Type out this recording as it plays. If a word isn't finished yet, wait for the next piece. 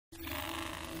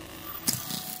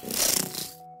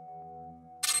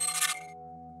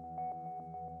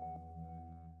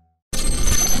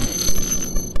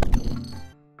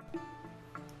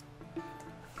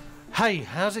Hey,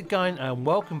 how's it going, and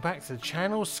welcome back to the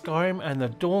channel, Skyrim and the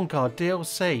Dawnguard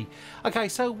DLC. Okay,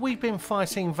 so we've been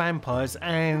fighting vampires,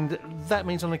 and that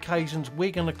means on occasions we're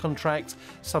going to contract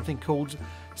something called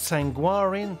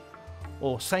sanguinaire,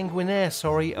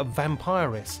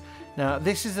 vampiris. Now,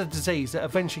 this is a disease that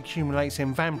eventually accumulates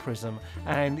in vampirism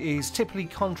and is typically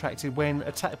contracted when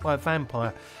attacked by a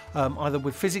vampire, either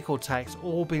with physical attacks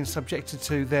or being subjected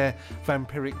to their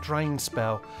vampiric drain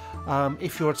spell.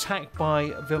 If you're attacked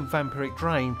by the vampiric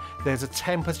drain, there's a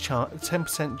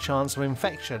 10% chance of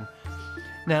infection.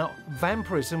 Now,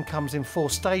 vampirism comes in 4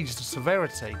 stages of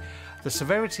severity. The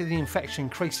severity of the infection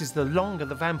increases the longer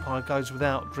the vampire goes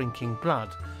without drinking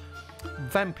blood.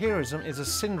 Vampirism is a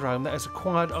syndrome that is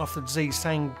acquired after the disease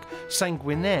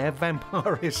sanguinaire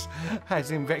vampiris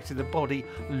has infected the body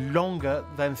longer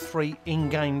than 3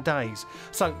 in-game days.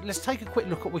 So let's take a quick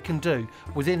look at what we can do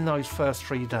within those first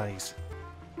 3 days.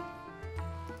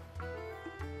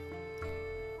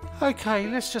 Okay,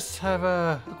 let's just have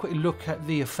a quick look at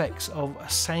the effects of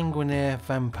sanguinaire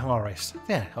vampiris.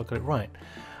 Yeah, I got it right.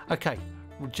 Okay,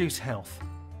 reduce health.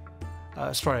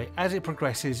 As it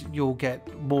progresses, you'll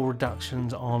get more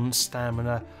reductions on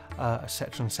stamina,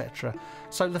 etc, etc.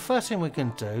 So the first thing we're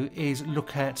going to do is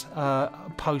look at a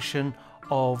potion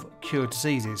of cure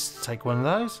diseases. Take one of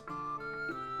those.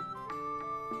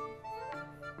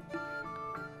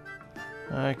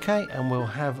 Okay, and we'll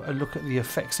have a look at the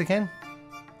effects again.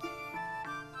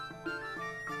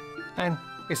 And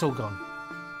it's all gone.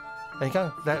 There you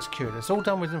go, that's cured. It's all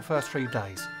done within the first 3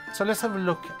 days. So let's have a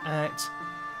look at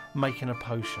making a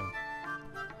potion.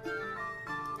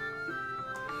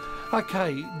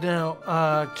 Okay, now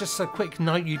just a quick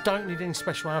note, you don't need any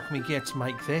special alchemy gear to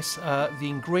make this. The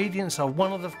ingredients are 2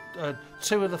 of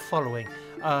the following: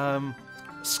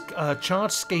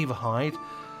 charred skeever hide,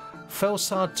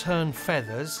 felsard tern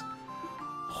feathers,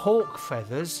 hawk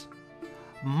feathers,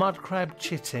 mud crab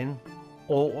chitin,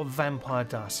 or vampire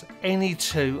dust. Any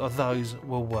 2 of those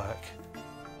will work.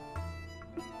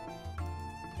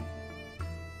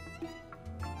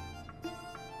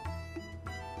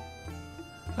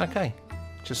 Okay,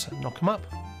 just knock them up.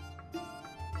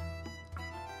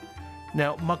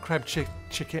 Now, mud crab chitin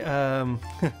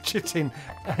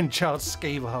and charred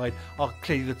skeever hide are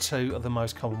clearly the 2 of the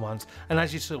most common ones. And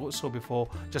as you saw before,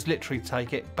 just literally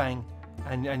take it, bang,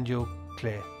 and you're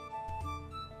clear.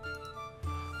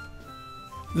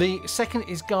 The second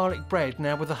is garlic bread.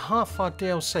 Now, with the Half-Fire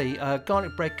DLC,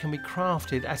 garlic bread can be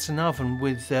crafted at an oven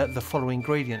with the following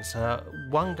ingredients: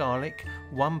 1 garlic,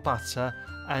 1 butter,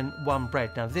 and 1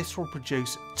 bread. Now, this will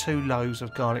produce 2 loaves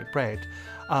of garlic bread.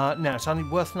 Now, it's only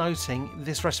worth noting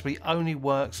this recipe only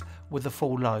works with the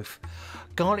full loaf.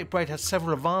 Garlic bread has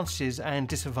several advantages and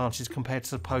disadvantages compared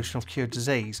to the potion of cure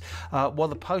disease. While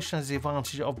the potion has the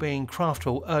advantage of being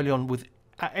craftable early on with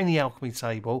at any alchemy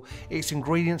table, its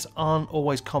ingredients aren't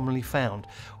always commonly found,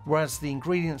 whereas the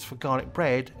ingredients for garlic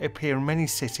bread appear in many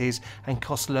cities and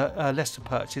cost less to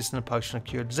purchase than a potion of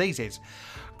cure diseases.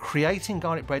 Creating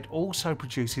garlic bread also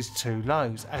produces 2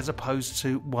 loaves as opposed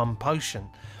to 1 potion,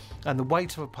 and the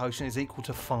weight of a potion is equal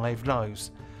to 5 loaves.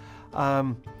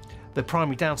 The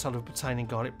primary downside of obtaining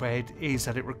garlic bread is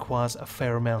that it requires a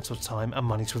fair amount of time and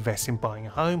money to invest in buying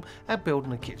a home and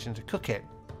building a kitchen to cook it.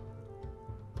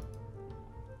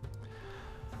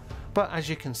 But as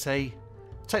you can see,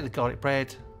 take the garlic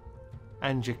bread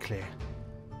and you're clear.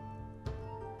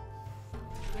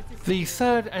 The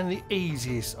third and the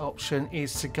easiest option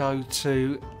is to go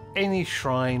to any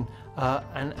shrine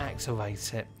and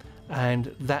activate it,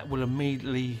 and that will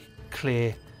immediately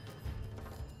clear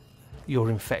your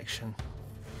infection.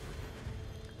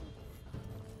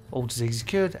 All diseases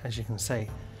cured, as you can see.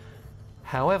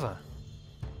 However,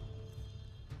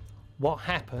 what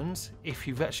happens if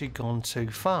you've actually gone too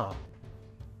far?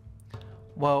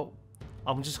 Well,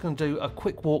 I'm just going to do a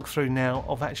quick walkthrough now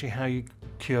of actually how you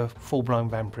cure full-blown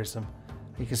vampirism.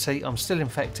 You can see I'm still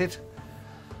infected.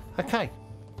 Okay.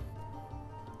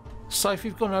 So if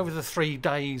you've gone over the 3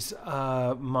 days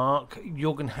mark,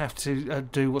 you're going to have to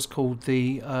do what's called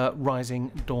the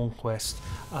Rising Dawn quest,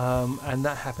 and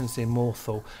that happens in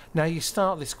Morthal. Now, you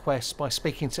start this quest by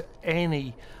speaking to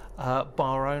any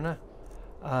bar owner,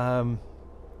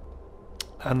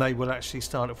 and they will actually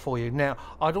start it for you. Now,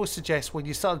 I'd always suggest when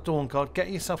you start the Dawnguard, get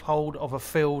yourself hold of a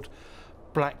filled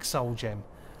black soul gem,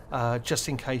 just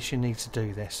in case you need to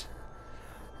do this.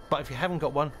 But if you haven't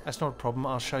got one, that's not a problem.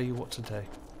 I'll show you what to do.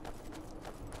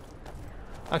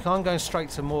 Okay, I'm going straight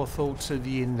to Morthal, to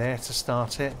the inn there to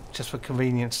start it, just for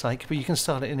convenience sake. But you can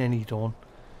start it in any dawn.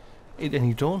 In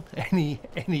any dawn? Any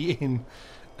inn.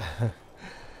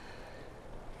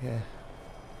 Yeah.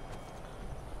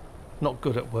 Not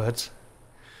good at words.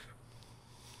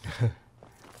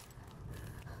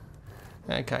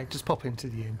 Okay, just pop into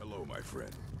the inn. Hello, my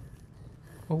friend.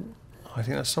 Oh, I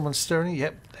think that's someone stirring.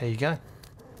 Yep, there you go.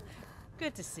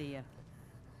 Good to see you.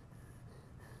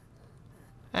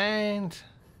 And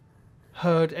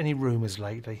heard any rumours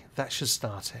lately? That should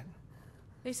start it.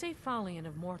 They say Falion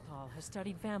of Morthal has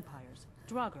studied vampires,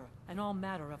 Draugr, and all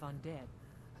matter of undead.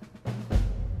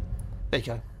 There you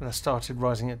go. That started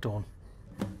rising at dawn.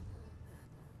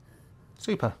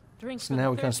 Super. Drinks So for now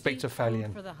the we can speak thirsty, to Falion.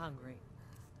 food for the hungry.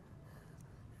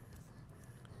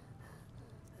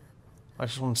 I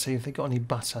just want to see if they got any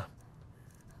butter.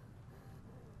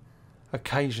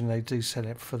 Occasionally they do sell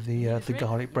it for the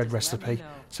garlic bread recipe.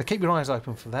 So keep your eyes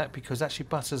open for that, because actually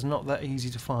butter's not that easy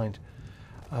to find.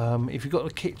 If you've got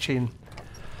a kitchen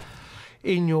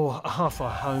in your halfway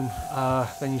home,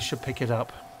 then you should pick it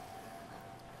up.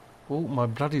 Oh, my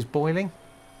blood is boiling.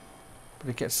 But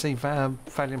it gets to see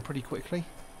Valiant pretty quickly.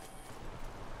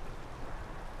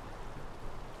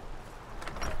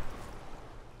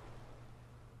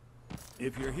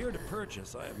 If you're here to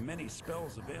purchase, I have many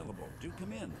spells available. Do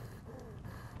come in.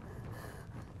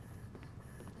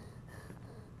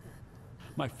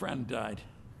 My friend died.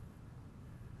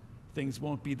 Things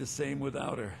won't be the same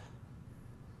without her.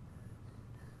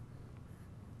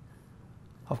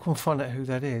 I've gone and find out who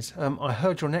that is. I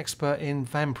heard you're an expert in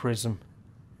vampirism.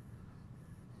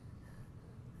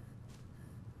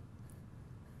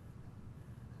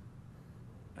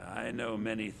 I know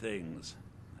many things.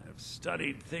 I've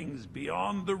studied things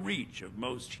beyond the reach of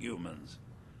most humans.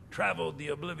 Traveled the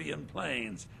Oblivion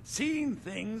Plains, seen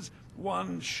things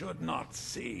one should not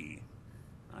see.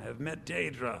 I have met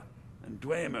Daedra and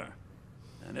Dwemer,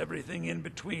 and everything in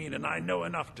between, and I know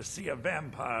enough to see a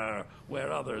vampire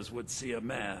where others would see a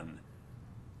man.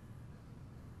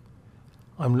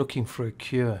 I'm looking for a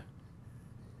cure.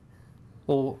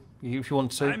 Or, if you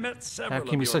want to, I met several how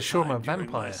can you be so sure I'm a during my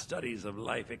vampire? studies of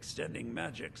life-extending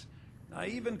magics. I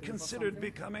even considered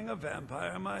becoming a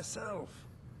vampire myself.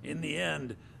 In the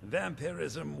end,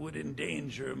 vampirism would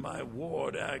endanger my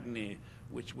ward Agni,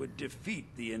 which would defeat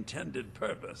the intended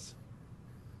purpose.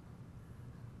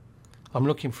 I'm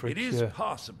looking for a It cure. is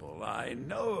possible. I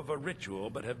know of a ritual,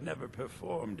 but have never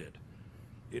performed it.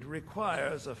 It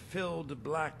requires a filled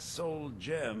black soul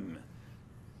gem.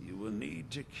 You will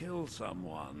need to kill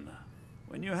someone.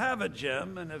 When you have a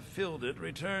gem and have filled it,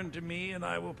 return to me and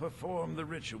I will perform the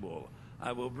ritual.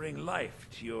 I will bring life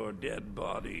to your dead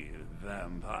body,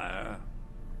 vampire.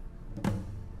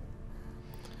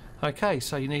 Okay,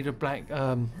 so you need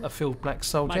a filled black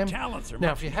soul My gem. talents are Now,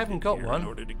 much if you haven't needed got here one, in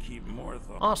order to keep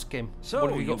Morthal. ask him. So,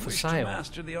 What have you got for wish sale? to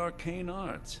master the arcane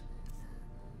arts.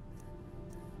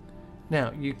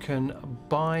 Now, you can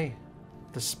buy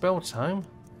the spell tome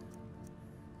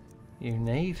you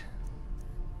need.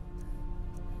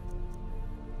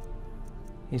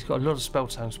 He's got a lot of spell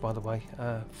tomes, by the way,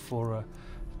 for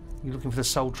you're looking for the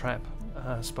Soul Trap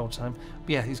spell tome. But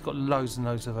yeah, he's got loads and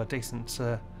loads of decent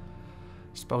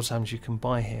spell tomes you can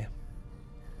buy here.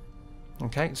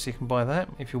 Okay, so you can buy that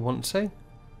if you want to.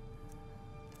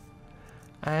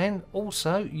 And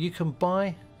also, you can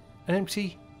buy an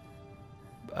empty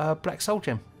black soul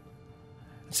gem.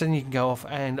 So then you can go off,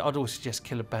 and I'd always suggest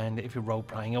kill a bandit if you're role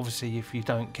playing. Obviously, if you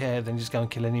don't care, then just go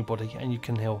and kill anybody, and you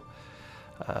can heal.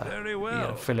 Very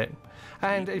well. Fill it.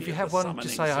 And Meet if me you at have the one, summoning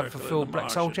just say I have a circle in fulfilled the black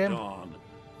marsh soul at gem. dawn.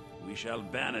 We shall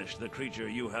banish the creature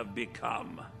you have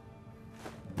become.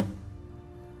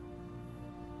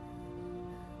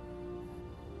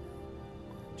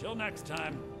 Till next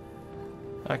time.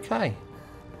 Okay.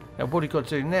 Now what you've got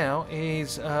to do now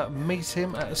is meet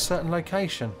him at a certain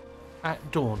location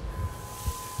at dawn.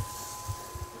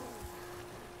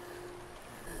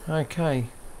 Okay.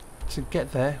 To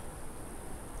get there,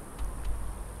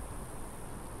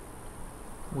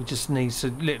 we just need to,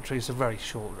 literally, it's a very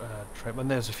short trip,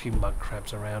 and there's a few mud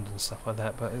crabs around and stuff like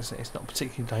that, but it's not a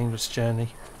particularly dangerous journey.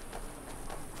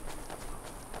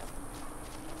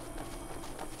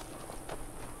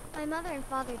 My mother and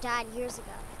father died years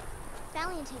ago.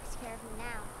 Valiant takes care of me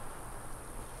now.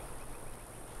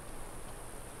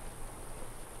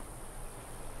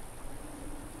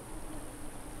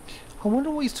 I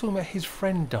wonder what he's talking about. His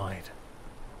friend died.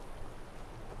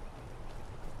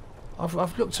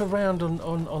 I've looked around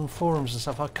on forums and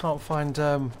stuff. I can't find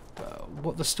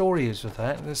what the story is with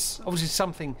that. There's obviously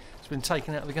something that's been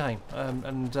taken out of the game.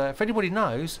 And if anybody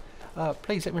knows,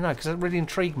 please let me know, because that really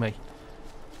intrigued me.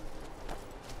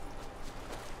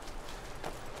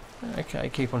 Okay,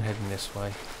 keep on heading this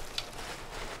way.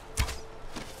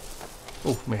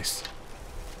 Oh, missed.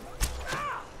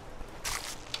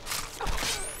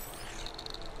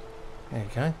 There you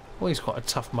go. Well, he's quite a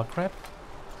tough mud crab.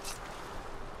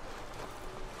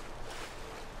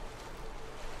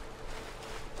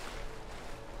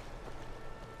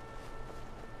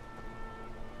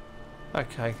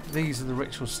 Okay, these are the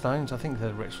ritual stones. I think they're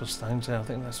the ritual stones. I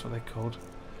think that's what they're called.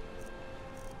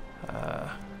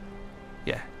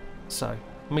 Yeah. So,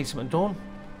 meet them at dawn.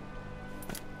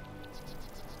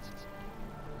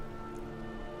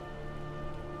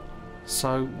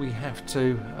 So we have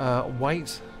to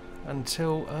wait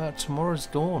until tomorrow's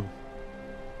dawn.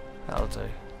 That'll do.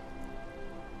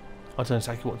 I don't know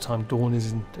exactly what time dawn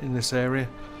is in this area.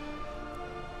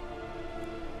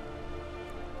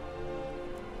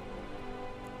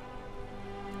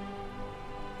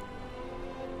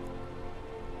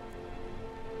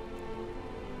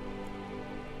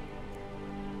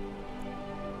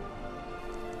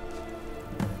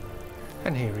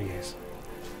 And here he is.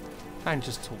 And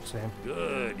just talk to him.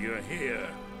 Good, you're here.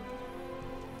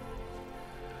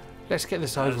 Let's get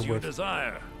this over As you with.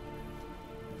 desire.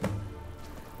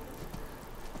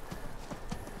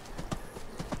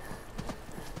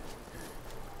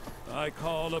 I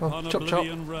call upon chop,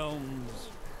 Oblivion Realms,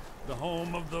 the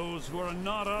home of those who are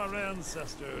not our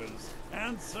ancestors.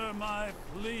 Answer my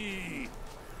plea.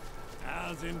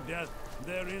 As in death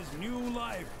there is new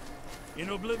life, in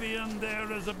Oblivion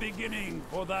there is a beginning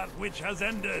for that which has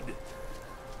ended.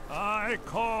 I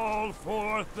call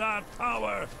forth that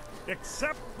power.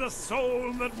 Accept the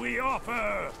soul that we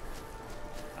offer.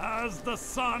 As the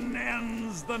sun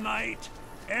ends the night,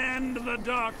 end the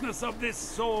darkness of this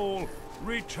soul.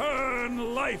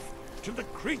 Return life to the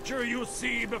creature you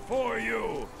see before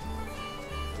you.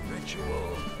 The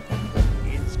ritual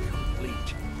is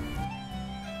complete.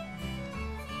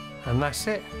 And that's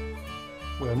it.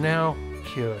 We're now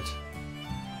cured.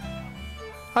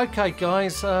 Okay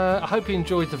guys, I hope you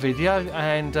enjoyed the video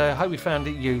and hope you found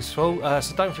it useful.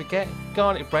 So don't forget,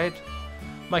 garlic bread,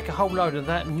 make a whole load of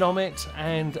that, nom it,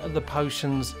 and the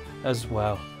potions as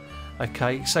well.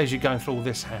 Okay, it saves you going through all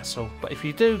this hassle. But if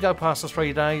you do go past the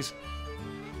 3 days,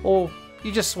 or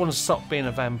you just want to stop being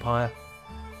a vampire,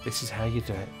 this is how you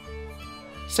do it.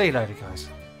 See you later guys.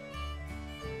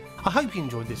 I hope you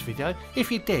enjoyed this video.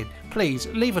 If you did, please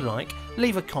leave a like,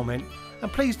 leave a comment,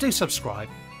 and please do subscribe.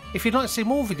 If you'd like to see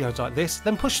more videos like this,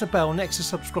 then push the bell next to the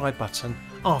subscribe button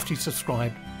after you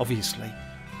subscribe, obviously.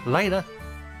 Later.